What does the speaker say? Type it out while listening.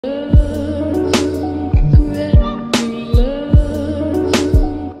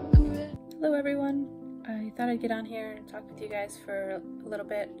thought I'd get on here and talk with you guys for a little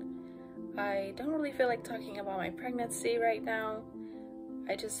bit. I don't really feel like talking about my pregnancy right now.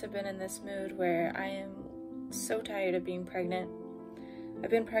 I just have been in this mood where I am so tired of being pregnant. I've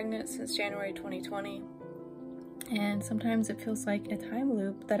been pregnant since January 2020, and sometimes it feels like a time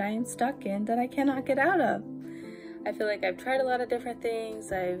loop that I am stuck in that I cannot get out of. I feel like I've tried a lot of different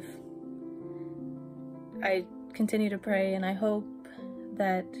things. I continue to pray, and I hope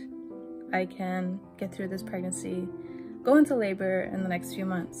that I can get through this pregnancy, go into labor in the next few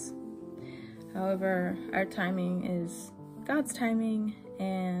months. However, our timing is God's timing,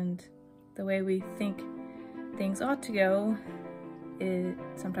 and the way we think things ought to go, it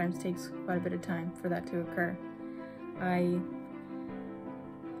sometimes takes quite a bit of time for that to occur. I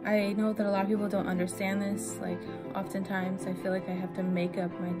know that a lot of people don't understand this. Like, oftentimes I feel like I have to make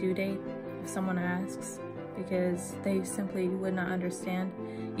up my due date if someone asks, because they simply would not understand.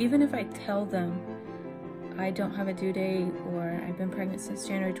 Even if I tell them I don't have a due date or I've been pregnant since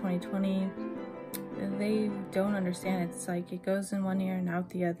January 2020, they don't understand. It's like it goes in one ear and out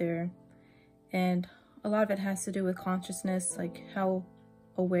the other. And a lot of it has to do with consciousness, like how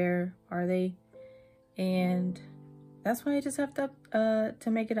aware are they? And that's why I just have to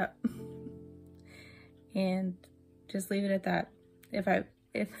make it up and just leave it at that.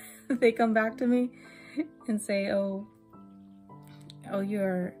 If they come back to me and say, oh,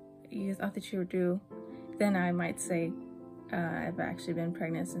 you thought that you were due, then I might say, I've actually been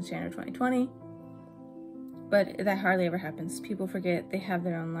pregnant since January 2020. But that hardly ever happens. People forget they have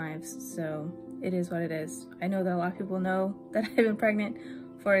their own lives, so it is what it is. I know that a lot of people know that I've been pregnant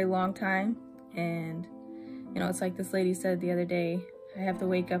for a long time, and you know, it's like this lady said the other day, I have to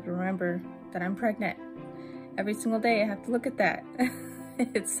wake up and remember that I'm pregnant. Every single day I have to look at that.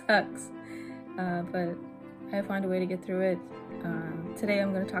 It sucks, but I find a way to get through it. Today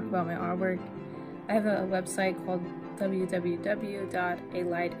I'm going to talk about my artwork. I have a website called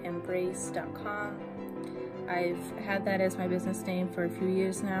www.alightembrace.com. I've had that as my business name for a few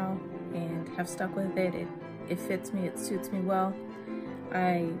years now and have stuck with it. It fits me, it suits me well.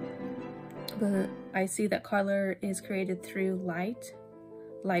 I see that color is created through light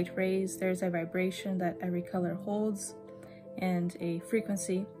rays. There's a vibration that every color holds and a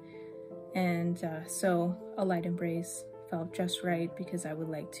frequency. And so a light embrace felt just right, because I would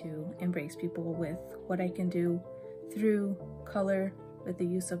like to embrace people with what I can do through color with the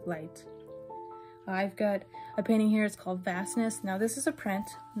use of light. I've got a painting here, it's called Vastness. Now this is a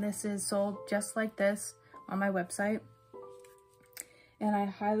print. This is sold just like this on my website. And I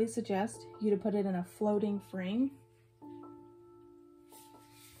highly suggest you to put it in a floating frame.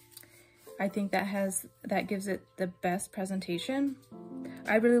 I think that gives it the best presentation.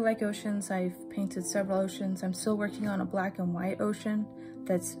 I really like oceans. I've painted several oceans. I'm still working on a black and white ocean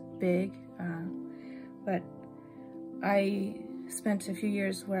that's big, but I spent a few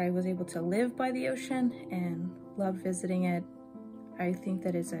years where I was able to live by the ocean and love visiting it. I think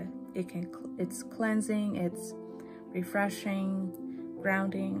that it's cleansing, it's refreshing,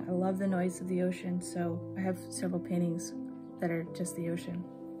 grounding. I love the noise of the ocean, so I have several paintings that are just the ocean.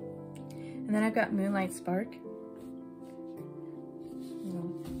 And then I've got Moonlight Spark. You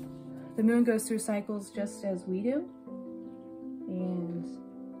know, the moon goes through cycles just as we do, and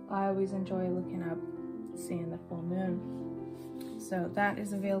I always enjoy looking up, seeing the full moon. So that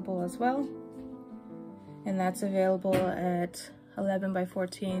is available as well, and that's available at 11 by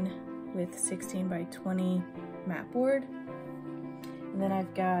 14 with 16 by 20 mat board. And then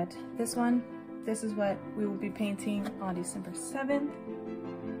I've got this one. This is what we will be painting on December 7th.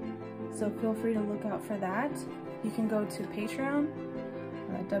 So feel free to look out for that. You can go to Patreon,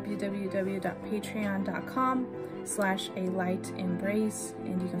 www.patreon.com/alighteembrace,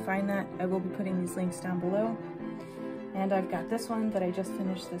 and you can find that. I will be putting these links down below. And I've got this one that I just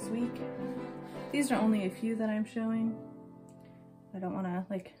finished this week. These are only a few that I'm showing. I don't want to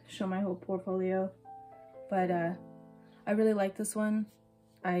like show my whole portfolio, but I really like this one.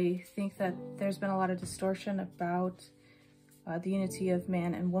 I think that there's been a lot of distortion about the unity of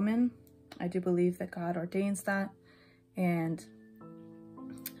man and woman. I do believe that God ordains that, and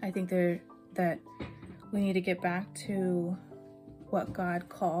I think that we need to get back to what God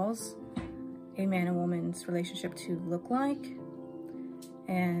calls a man and woman's relationship to look like,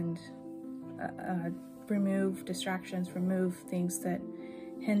 and remove distractions, remove things that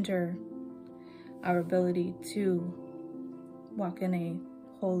hinder our ability to walk in a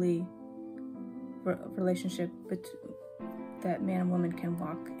holy relationship that man and woman can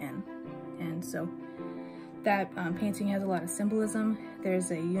walk in. And so that painting has a lot of symbolism.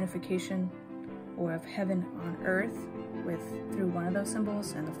 There's a unification or of heaven on earth through one of those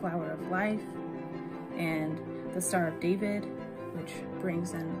symbols, and the flower of life. and the Star of David, which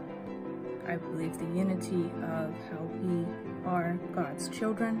brings in, I believe, the unity of how we are God's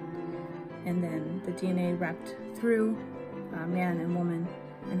children, and then the DNA wrapped through man and woman,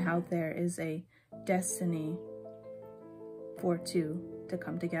 and how there is a destiny for two to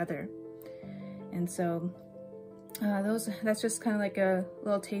come together. And so that's just kind of like a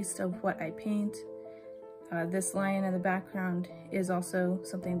little taste of what I paint. This lion in the background is also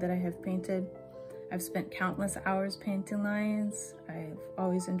something that I have painted. I've spent countless hours painting lions. I've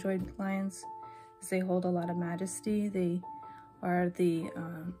always enjoyed lions because they hold a lot of majesty. They are the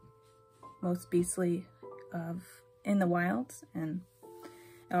most beastly in the wilds, and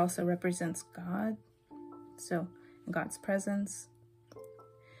it also represents God, so God's presence.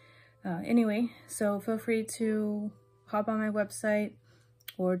 Anyway, so feel free to hop on my website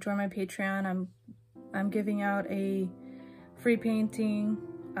or join my Patreon. I'm giving out a free painting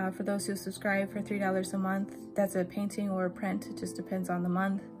for those who subscribe for $3 a month. That's a painting or a print, it just depends on the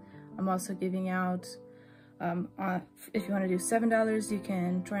month. I'm also giving out, if you want to do $7, you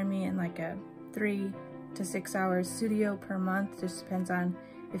can join me in like a 3 to 6 hour studio per month. Just depends on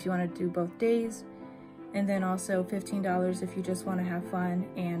if you want to do both days. And then also $15 if you just want to have fun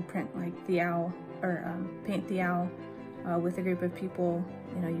and print like the owl, or paint the owl with a group of people.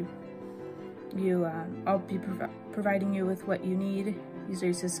 You know, I'll be providing you with what you need. Usually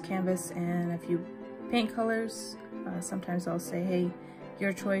it's just canvas and a few paint colors. Sometimes I'll say, hey,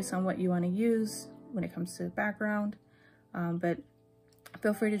 your choice on what you want to use when it comes to background. But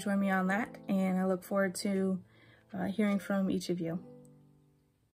feel free to join me on that, and I look forward to hearing from each of you.